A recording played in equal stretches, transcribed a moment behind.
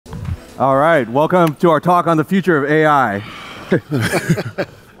All right, welcome to our talk on the future of AI.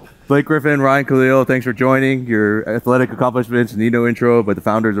 Blake Griffin, Ryan Kalil, thanks for joining. Your athletic accomplishments need no intro, but the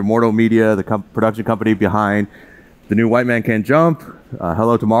founders of Mortal Media, the production company behind The New White Man Can't Jump,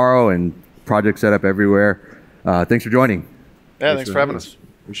 Hello Tomorrow, and project set up everywhere. Thanks for joining. Yeah, thanks for having us.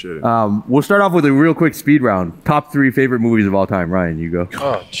 Appreciate it. We'll start off with a real quick speed round. Top 3 favorite movies of all time. Ryan, you go.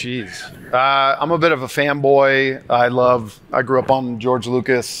 Oh, jeez. I'm a bit of a fanboy. I grew up on George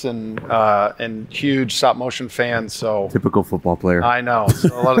Lucas and huge stop motion fan. So Typical football player. I know.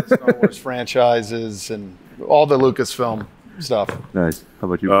 So a lot of the Star Wars franchises and all the Lucasfilm stuff. Nice. How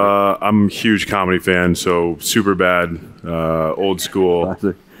about you? I'm a huge comedy fan, so Superbad, old school.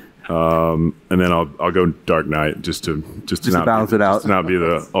 Classic. And then I'll go Dark Knight just to not balance it out. Just to not be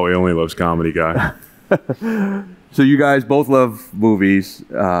the he only loves comedy guy. So you guys both love movies.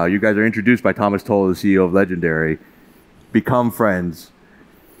 You guys are introduced by Thomas Tull, the CEO of Legendary, become friends,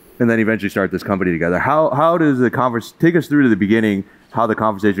 and then eventually start this company together. How does the take us through to the beginning, how the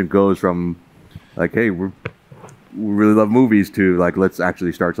conversation goes from like, hey, we really love movies to like, let's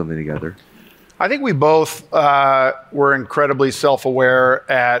actually start something together? I think we both were incredibly self-aware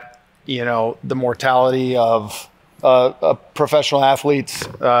at the mortality of a professional athlete's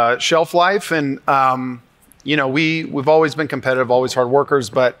shelf life, and we've always been competitive, always hard workers.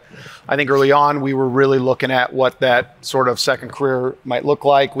 But I think early on we were really looking at what that sort of second career might look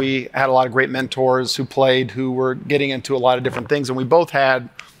like. We had a lot of great mentors who played, who were getting into a lot of different things, and we both had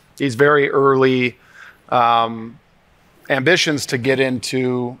these very early ambitions to get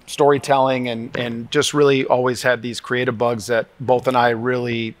into storytelling and just really always had these creative bugs that both and I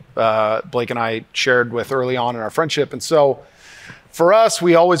really, Blake and I shared with early on in our friendship. And so for us,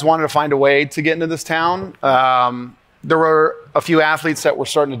 we always wanted to find a way to get into this town. There were a few athletes that were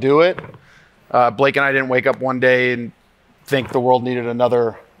starting to do it. Blake and I didn't wake up one day and think the world needed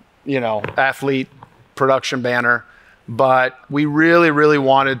another, athlete production banner, but we really, really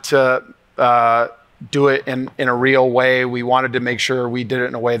wanted to, do it in a real way. We wanted to make sure we did it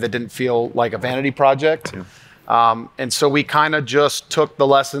in a way that didn't feel like a vanity project. Yeah. And so we kind of just took the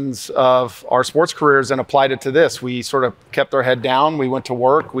lessons of our sports careers and applied it to this. We sort of kept our head down. We went to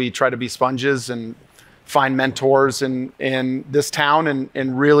work. We tried to be sponges and find mentors in this town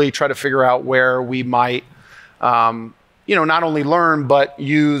and really try to figure out where we might, not only learn, but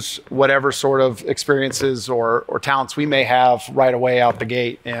use whatever sort of experiences or talents we may have right away out the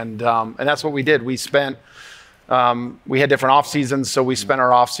gate. And that's what we did. We spent, we had different off seasons. So we spent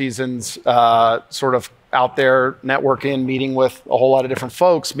our off seasons sort of out there networking, meeting with a whole lot of different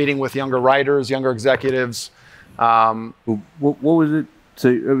folks, meeting with younger writers, younger executives. What was it?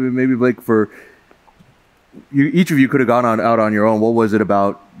 So maybe Blake, for you, each of you could have gone out on your own. What was it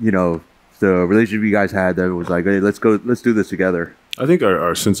about, the relationship you guys had that was like, hey, let's do this together? I think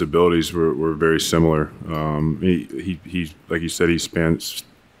our sensibilities were very similar. He like you said, he spans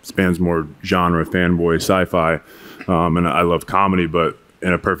more genre, fanboy, sci-fi, and I love comedy. But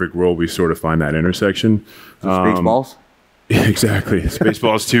in a perfect world, we sort of find that intersection. Spaceballs. Exactly,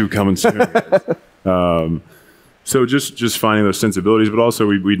 Spaceballs 2 coming soon. So just finding those sensibilities, but also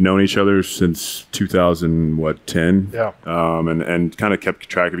we'd known each other since 2010, yeah, and kind of kept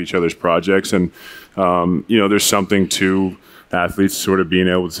track of each other's projects. And there's something to athletes sort of being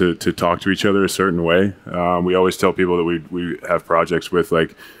able to talk to each other a certain way. We always tell people that we have projects with,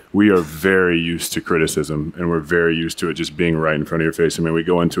 like, we are very used to criticism, and we're very used to it just being right in front of your face. I mean, we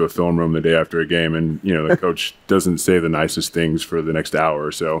go into a film room the day after a game, and the coach doesn't say the nicest things for the next hour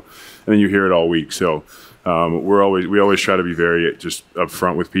or so, and then you hear it all week. So we always try to be very just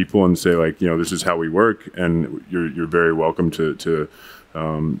upfront with people and say, like, this is how we work, and you're very welcome to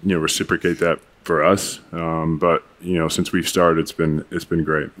reciprocate that for us. But since we've started, it's been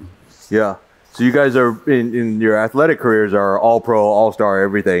great. Yeah. So you guys are in your athletic careers are all pro, all star,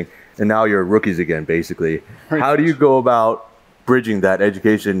 everything, and now you're rookies again, basically. How do you go about bridging that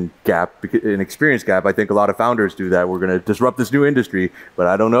education gap, an experience gap? I think a lot of founders do that. We're going to disrupt this new industry, but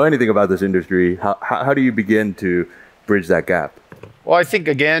I don't know anything about this industry. How do you begin to bridge that gap? Well, I think,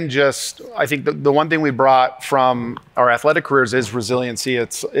 again, I think the one thing we brought from our athletic careers is resiliency.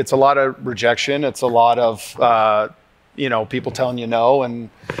 It's a lot of rejection. It's a lot of, people telling you no. And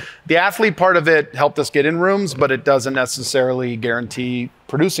the athlete part of it helped us get in rooms, but it doesn't necessarily guarantee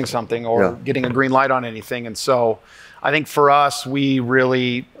producing something or getting a green light on anything. And so I think for us, we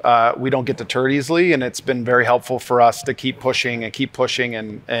really, we don't get deterred easily. And it's been very helpful for us to keep pushing.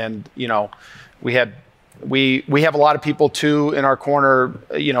 And we have a lot of people too in our corner,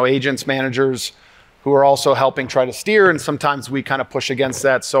 agents, managers, who are also helping try to steer, and sometimes we kind of push against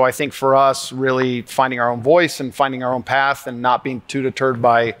that. So I think for us, really finding our own voice and finding our own path and not being too deterred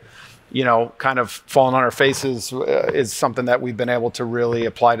by, kind of falling on our faces is something that we've been able to really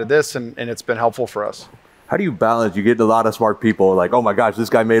apply to this, and it's been helpful for us. How do you balance? You get a lot of smart people like, oh my gosh, this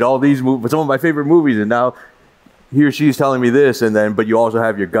guy made all these movies, some of my favorite movies, and now he or she's telling me this, but you also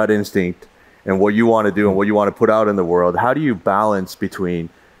have your gut instinct and what you want to do and what you want to put out in the world. How do you balance between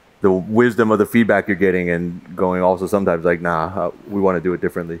the wisdom of the feedback you're getting and going also sometimes like, nah, we want to do it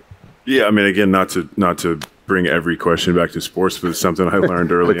differently? Yeah, I mean, again, not to bring every question back to sports, but it's something I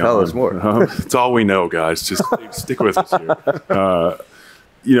learned early on. Tell us more. It's all we know, guys. Just stick with us here.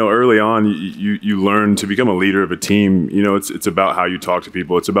 Early on, you learn to become a leader of a team. It's about how you talk to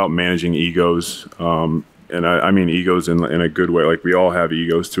people. It's about managing egos. And I mean egos in a good way. Like, we all have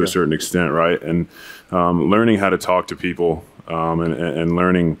egos to a certain extent, right? And learning how to talk to people and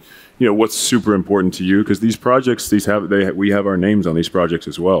learning, what's super important to you, because these projects, we have our names on these projects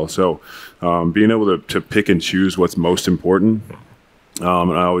as well. So being able to pick and choose what's most important.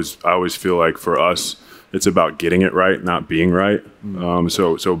 And I always feel like for us, it's about getting it right, not being right.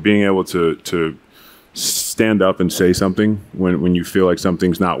 So being able to stand up and say something when you feel like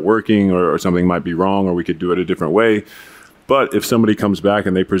something's not working or something might be wrong or we could do it a different way. But if somebody comes back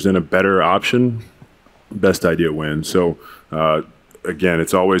and they present a better option, best idea wins. So again,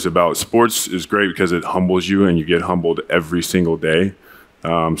 it's always about, sports is great because it humbles you and you get humbled every single day.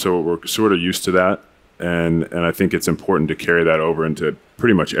 So we're sort of used to that. And I think it's important to carry that over into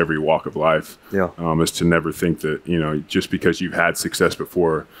pretty much every walk of life. Yeah. Is to never think that, just because you've had success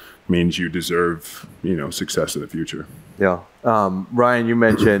before means you deserve, success in the future. Yeah. Ryan, you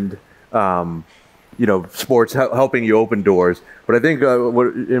mentioned, sports helping you open doors. But I think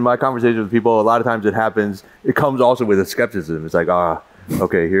in my conversations with people, a lot of times it comes also with a skepticism. It's like,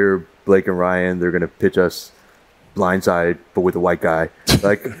 okay, here, Blake and Ryan, they're going to pitch us Blindside, but with a white guy.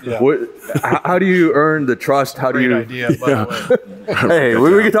 Like, how do you earn the trust? How Great do you? Idea, by the way. Hey,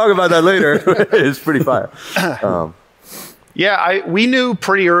 we can talk about that later. It's pretty fire. We knew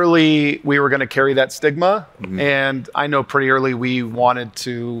pretty early we were going to carry that stigma, and I know pretty early we wanted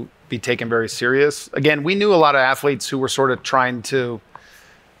to be taken very serious. Again, we knew a lot of athletes who were sort of trying to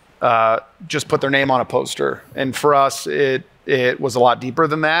just put their name on a poster, and for us, it was a lot deeper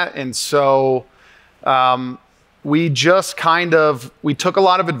than that, and so. We just we took a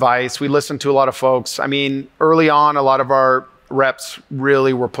lot of advice. We listened to a lot of folks. I mean, early on, a lot of our reps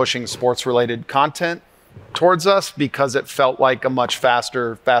really were pushing sports-related content towards us because it felt like a much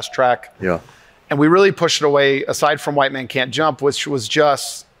faster, fast track. Yeah. And we really pushed it away, aside from White Man Can't Jump, which was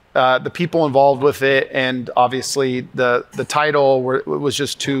just the people involved with it. And obviously the title was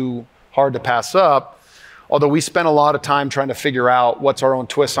just too hard to pass up. Although we spent a lot of time trying to figure out what's our own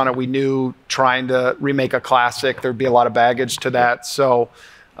twist on it. We knew trying to remake a classic, there'd be a lot of baggage to that. So,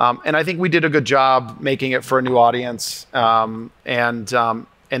 and I think we did a good job making it for a new audience. And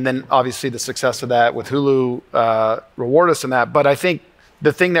then obviously the success of that with Hulu rewarded us in that. But I think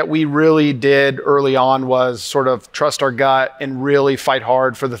the thing that we really did early on was sort of trust our gut and really fight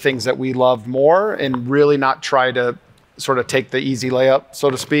hard for the things that we love more and really not try to sort of take the easy layup,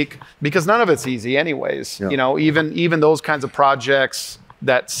 so to speak, because none of it's easy anyways. Yeah. Even those kinds of projects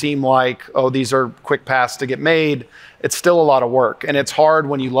that seem like, these are quick paths to get made, it's still a lot of work and it's hard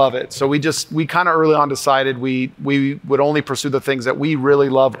when you love it. So we kind of early on decided we would only pursue the things that we really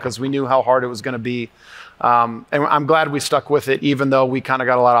love because we knew how hard it was going to be. And I'm glad we stuck with it, even though we kind of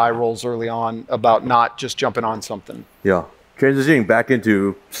got a lot of eye rolls early on about not just jumping on something. Yeah. Transitioning back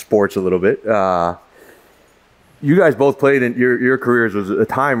into sports a little bit, you guys both played in your careers was a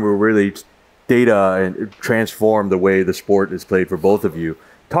time where really data and transformed the way the sport is played for both of you.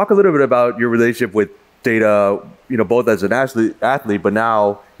 Talk a little bit about your relationship with data, both as an athlete, but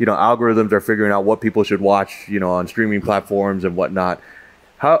now, algorithms are figuring out what people should watch, on streaming platforms and whatnot.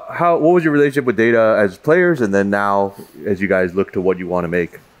 What was your relationship with data as players, and then now as you guys look to what you want to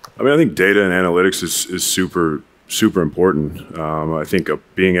make? I mean, I think data and analytics is super important. I think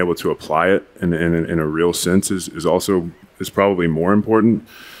being able to apply it in a real sense is probably more important.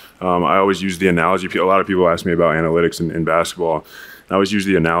 I always use the analogy. A lot of people ask me about analytics in basketball. I always use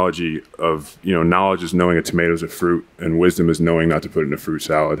the analogy of, knowledge is knowing a tomato is a fruit and wisdom is knowing not to put it in a fruit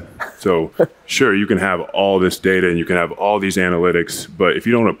salad. So sure, you can have all this data and you can have all these analytics, but if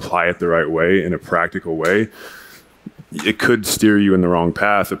you don't apply it the right way, in a practical way, it could steer you in the wrong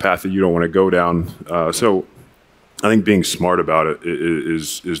path, a path that you don't want to go down. So I think being smart about it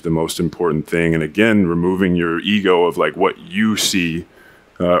is the most important thing. And again, removing your ego of like what you see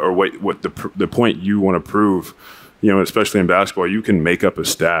or what the point you want to prove. Especially in basketball, you can make up a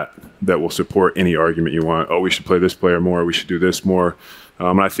stat that will support any argument you want. We should play this player more. We should do this more.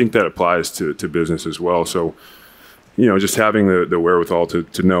 And I think that applies to business as well. So, just having the wherewithal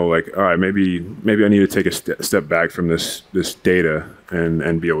to know, like, all right, maybe I need to take a step back from this data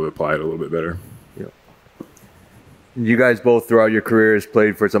and be able to apply it a little bit better. Yeah. You guys both throughout your careers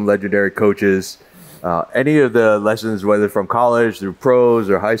played for some legendary coaches. Any of the lessons, whether from college through pros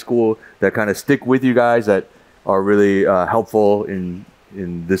or high school, that kind of stick with you guys that are really helpful in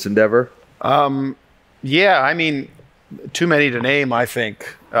this endeavor? Yeah, I mean, too many to name, I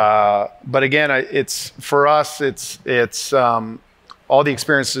think. But again, it's for us. It's all the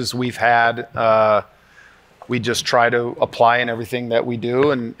experiences we've had. We just try to apply in everything that we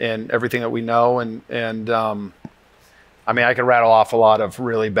do and everything that we know. And I mean, I could rattle off a lot of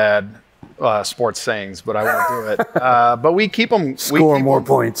really bad sports sayings, but I won't do it. But we keep them. Score more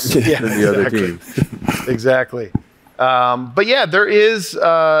points than the other team. Exactly. But yeah, there's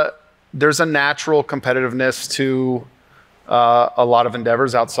a natural competitiveness to a lot of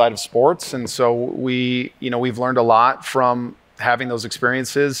endeavors outside of sports, and so we've learned a lot from having those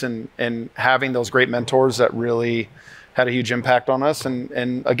experiences and having those great mentors that really had a huge impact on us.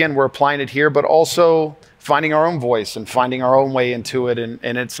 And again, we're applying it here, but also finding our own voice and finding our own way into it. And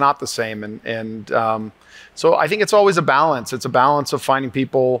it's not the same. So I think it's always a balance. It's a balance of finding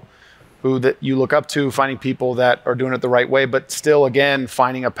people that you look up to, finding people that are doing it the right way, but still, again,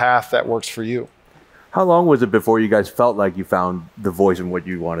 finding a path that works for you. How long was it before you guys felt like you found the voice in what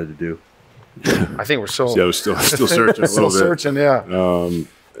you wanted to do? I think we're still we're still searching a little bit. Searching, yeah.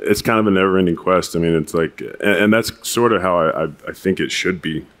 It's kind of a never-ending quest. I mean, it's like, and that's sort of how I think it should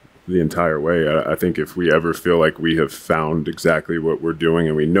be the entire way. I think if we ever feel like we have found exactly what we're doing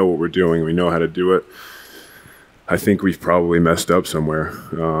and we know what we're doing, we know how to do it, I think we've probably messed up somewhere.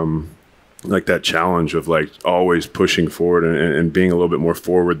 Like that challenge of like always pushing forward and being a little bit more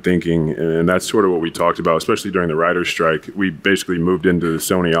forward thinking. And that's sort of what we talked about, especially during the writer's strike. We basically moved into the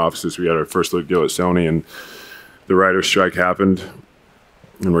Sony offices. We had our first look deal at Sony, and the writer's strike happened.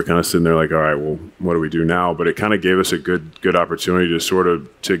 And we're kind of sitting there like, all right, well, what do we do now? But it kind of gave us a good opportunity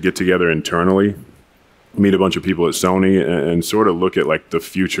to get together internally, meet a bunch of people at Sony, and sort of look at like the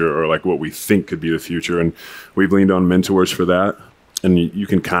future, or like what we think could be the future. And we've leaned on mentors for that. And you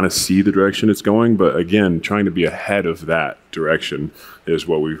can kind of see the direction it's going, but again, trying to be ahead of that direction is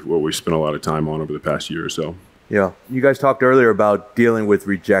what we spent a lot of time on over the past year or so. Yeah, you guys talked earlier about dealing with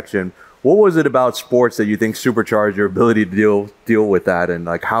rejection. What was it about sports that you think supercharged your ability to deal with that, and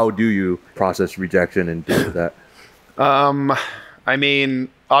like how do you process rejection and deal with that? I mean,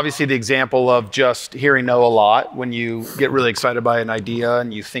 obviously the example of just hearing no a lot when you get really excited by an idea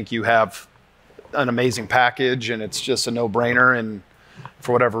and you think you have an amazing package and it's just a no-brainer, and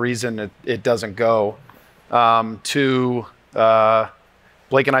for whatever reason it doesn't go. To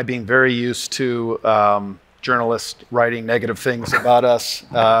Blake and I being very used to journalists writing negative things about us,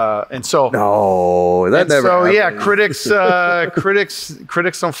 and so no, that never happened. Yeah,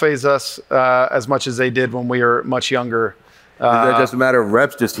 critics don't faze us as much as they did when we were much younger. Is that just a matter of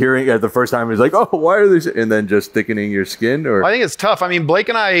reps, just hearing it the first time is like, oh, why are they, and then just thickening your skin? Or I think it's tough. I mean, Blake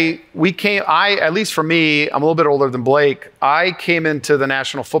and I, at least for me, I'm a little bit older than Blake. I came into the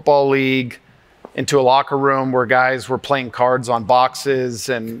National Football League, into a locker room where guys were playing cards on boxes,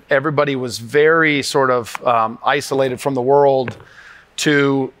 and everybody was very sort of isolated from the world.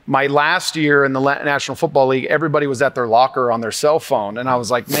 To my last year in the National Football League, everybody was at their locker on their cell phone, and I was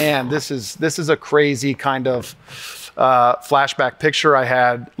like, man, this is a crazy kind of flashback picture I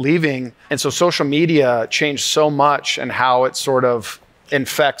had leaving. And so social media changed so much, and how it sort of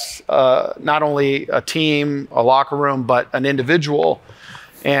infects not only a team, a locker room, but an individual.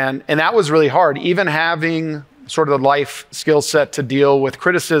 And that was really hard. Even having sort of the life skill set to deal with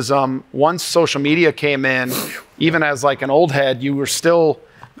criticism, once social media came in, even as like an old head, you were still,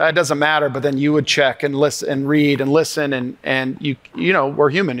 it doesn't matter, but then you would check and listen and read and listen, and you know, we're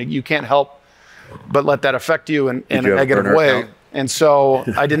human. You can't help but let that affect you in a negative way. Account? And so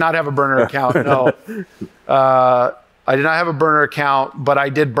I did not have a burner account. No, I did not have a burner account, but I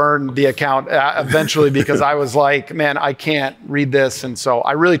did burn the account eventually because I was like, man, I can't read this. And so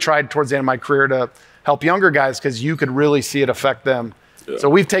I really tried towards the end of my career to help younger guys, because you could really see it affect them. Yeah. So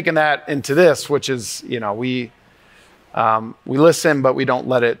we've taken that into this, which is, you know, we listen, but we don't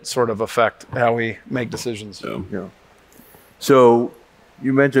let it sort of affect how we make decisions. Yeah. So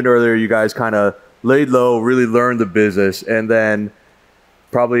you mentioned earlier you guys kind of laid low, really learned the business, and then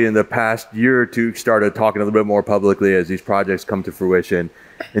probably in the past year or two started talking a little bit more publicly as these projects come to fruition.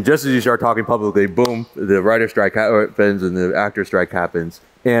 And just as you start talking publicly, boom, the writer strike happens and the actor strike happens.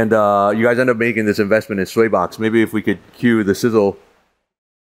 And you guys end up making this investment in Swaybox. Maybe if we could cue the sizzle.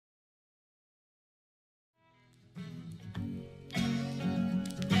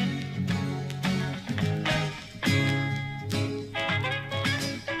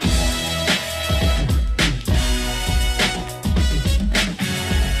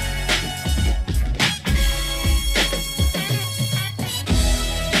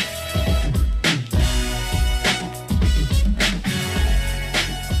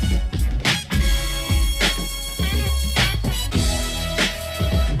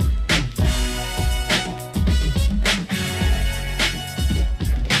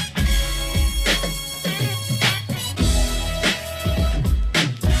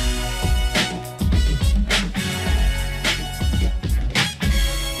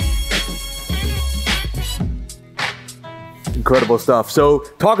 Incredible stuff. So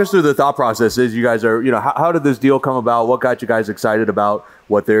talk us through the thought process. As you guys are, how did this deal come about? What got you guys excited about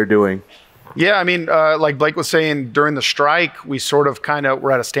what they're doing? Yeah, I mean, like Blake was saying, during the strike, we sort of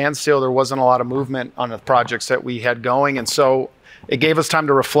were at a standstill. There wasn't a lot of movement on the projects that we had going. And so it gave us time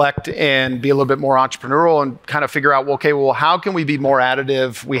to reflect and be a little bit more entrepreneurial and kind of figure out, well, how can we be more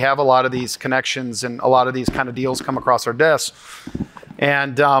additive? We have a lot of these connections and a lot of these kind of deals come across our desks.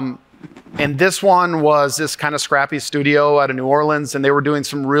 And this one was this kind of scrappy studio out of New Orleans, and they were doing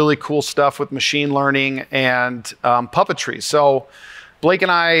some really cool stuff with machine learning and puppetry. So Blake and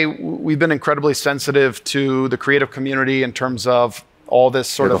I, we've been incredibly sensitive to the creative community in terms of all this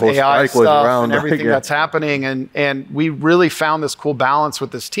sort of AI stuff and everything that's happening. And we really found this cool balance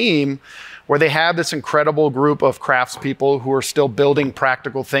with this team where they have this incredible group of craftspeople who are still building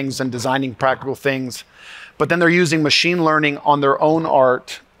practical things and designing practical things, but then they're using machine learning on their own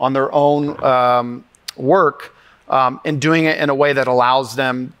art, on their own work, and doing it in a way that allows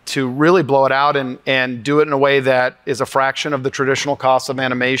them to really blow it out and do it in a way that is a fraction of the traditional cost of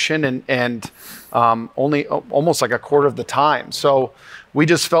animation and only almost like a quarter of the time. So we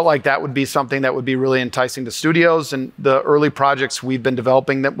just felt like that would be something that would be really enticing to studios, and the early projects we've been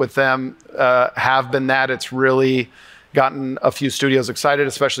developing with them have been that. It's really gotten a few studios excited,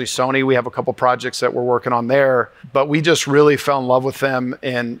 especially Sony. We have a couple projects that we're working on there, but we just really fell in love with them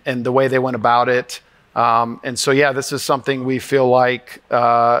and the way they went about it. And so, yeah, this is something we feel like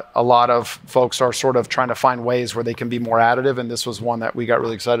a lot of folks are sort of trying to find ways where they can be more additive, and this was one that we got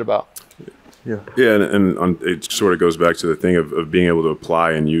really excited about. Yeah, and it sort of goes back to the thing of being able to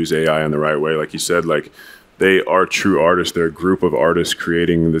apply and use AI in the right way. Like you said, like they are true artists. They're a group of artists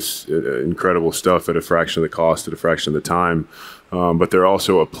creating this incredible stuff at a fraction of the cost, at a fraction of the time. But they're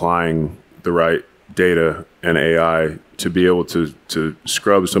also applying the right data and AI to be able to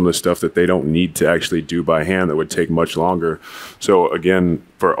scrub some of the stuff that they don't need to actually do by hand that would take much longer. So again,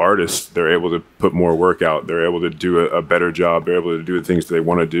 for artists, they're able to put more work out. They're able to do a better job. They're able to do the things that they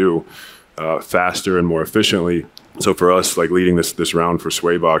want to do faster and more efficiently. So for us, like leading this round for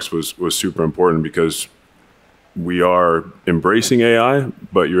Swaybox was super important because we are embracing AI,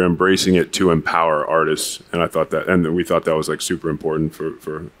 but you're embracing it to empower artists. And we thought that was like super important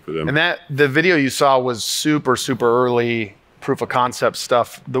for them. And the video you saw was super, super early proof of concept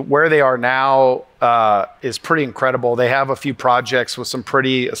stuff. Where they are now is pretty incredible. They have a few projects with some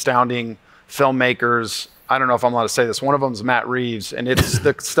pretty astounding filmmakers. I don't know if I'm allowed to say this. One of them is Matt Reeves, and it's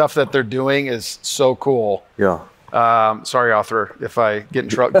the stuff that they're doing is so cool. Yeah. Sorry, author, if I get in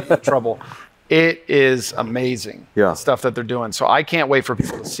trouble. It is amazing, the stuff that they're doing. So I can't wait for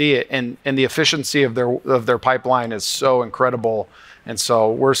people to see it. And the efficiency of their pipeline is so incredible. And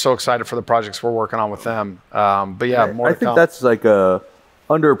so we're so excited for the projects we're working on with them. But yeah, more to come. I think that's like a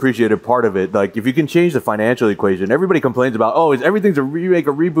underappreciated part of it. Like if you can change the financial equation, everybody complains about, everything's a remake,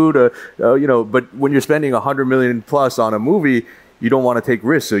 a reboot, but when you're spending $100 million plus on a movie, you don't want to take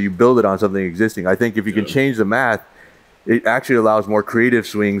risks. So you build it on something existing. I think if you can change the math, it actually allows more creative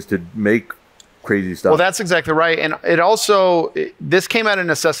swings to make crazy stuff. Well, that's exactly right. And this came out of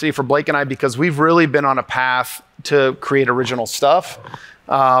necessity for Blake and I because we've really been on a path to create original stuff.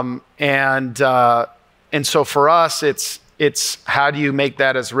 And so for us, it's how do you make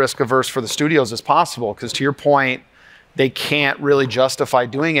that as risk averse for the studios as possible? Because to your point, they can't really justify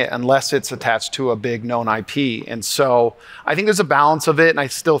doing it unless it's attached to a big known IP. And so I think there's a balance of it, and I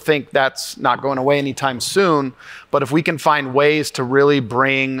still think that's not going away anytime soon. But if we can find ways to really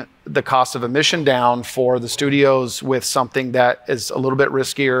bring the cost of emission down for the studios with something that is a little bit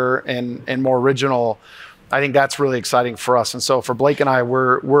riskier and more original, I think that's really exciting for us. And so for Blake and I,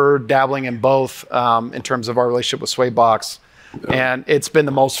 we're dabbling in both in terms of our relationship with Swaybox. And it's been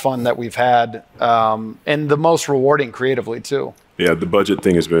the most fun that we've had, and the most rewarding creatively too. Yeah, the budget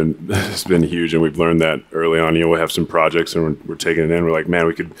thing has been huge, and we've learned that early on. We'll have some projects, and we're taking it in. We're like, man,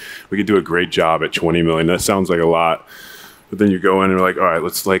 we could do a great job at 20 million. That sounds like a lot, but then you go in and we're like, all right,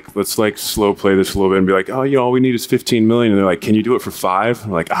 let's slow play this a little bit and be like, all we need is 15 million. And they're like, can you do it for 5?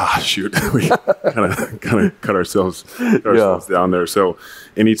 I'm like, shoot, we kind of cut ourselves down there. So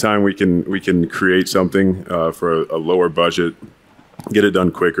anytime we can create something for a lower budget, get it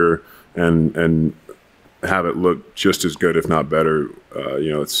done quicker, and have it look just as good, if not better,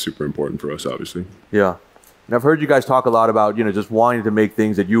 it's super important for us, obviously. Yeah. And I've heard you guys talk a lot about, just wanting to make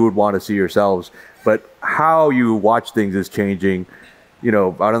things that you would want to see yourselves, but how you watch things is changing. I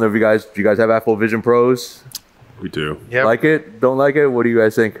don't know if do you guys have Apple Vision Pros? We do. Yep. Like it? Don't like it? What do you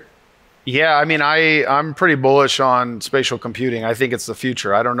guys think? Yeah, I mean, I'm pretty bullish on spatial computing. I think it's the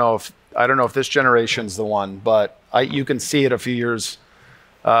future. I don't know if this generation's the one, but you can see it a few years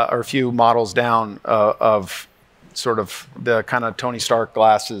or a few models down of sort of the kind of Tony Stark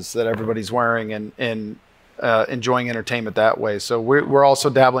glasses that everybody's wearing and enjoying entertainment that way. So we're also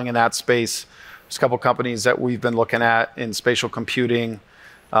dabbling in that space. There's a couple companies that we've been looking at in spatial computing,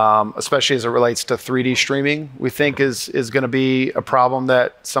 especially as it relates to 3D streaming, we think is going to be a problem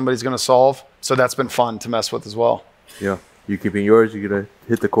that somebody's going to solve. So that's been fun to mess with as well. Yeah. You keeping yours? You gonna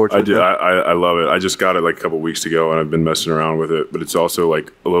hit the courts? I do. I love it. I just got it like a couple weeks ago, and I've been messing around with it. But it's also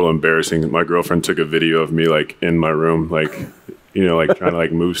like a little embarrassing. My girlfriend took a video of me like in my room, like like trying to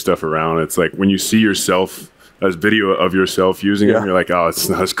like move stuff around. It's like when you see yourself, as video of yourself using it, and you're like, oh, it's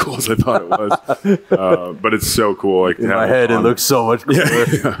not as cool as I thought it was. But it's so cool. Like in my head, it looks so much cooler.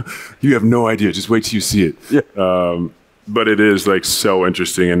 Yeah. You have no idea. Just wait till you see it. Yeah. But it is like so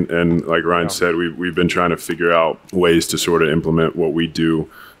interesting, and like Ryan said, we've been trying to figure out ways to sort of implement what we do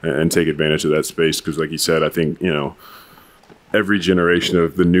and take advantage of that space. Because, like you said, I think every generation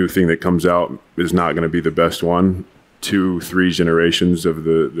of the new thing that comes out is not going to be the best one. 2-3 generations of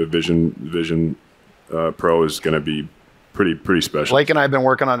the Vision Pro is going to be pretty special. Blake and I have been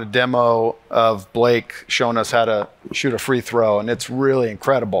working on a demo of Blake showing us how to shoot a free throw, and it's really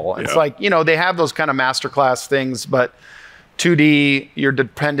incredible. It's like, they have those kind of masterclass things, but 2D, you're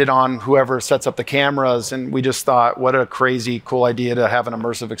dependent on whoever sets up the cameras, and we just thought, what a crazy cool idea to have an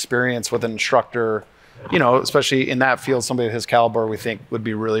immersive experience with an instructor, especially in that field. Somebody of his caliber we think would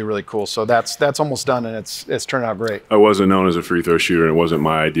be really, really cool. So that's almost done, and it's turned out great. I wasn't known as a free throw shooter, and it wasn't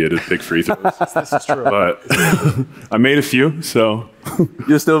my idea to pick free throws. This is true. But I made a few, so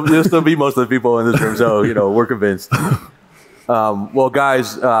you'll still beat most of the people in this room, so we're convinced. Well,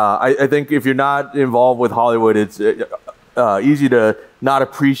 guys, I think if you're not involved with Hollywood, it's easy to not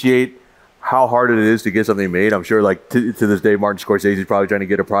appreciate how hard it is to get something made. I'm sure, like to this day, Martin Scorsese is probably trying to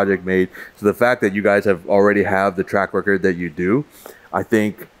get a project made. So the fact that you guys already have the track record that you do, I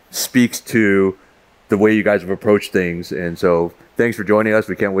think speaks to the way you guys have approached things. And so, thanks for joining us.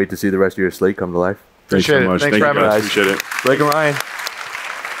 We can't wait to see the rest of your slate come to life. Appreciate it. Thanks for having us. Appreciate it. Blake and Ryan.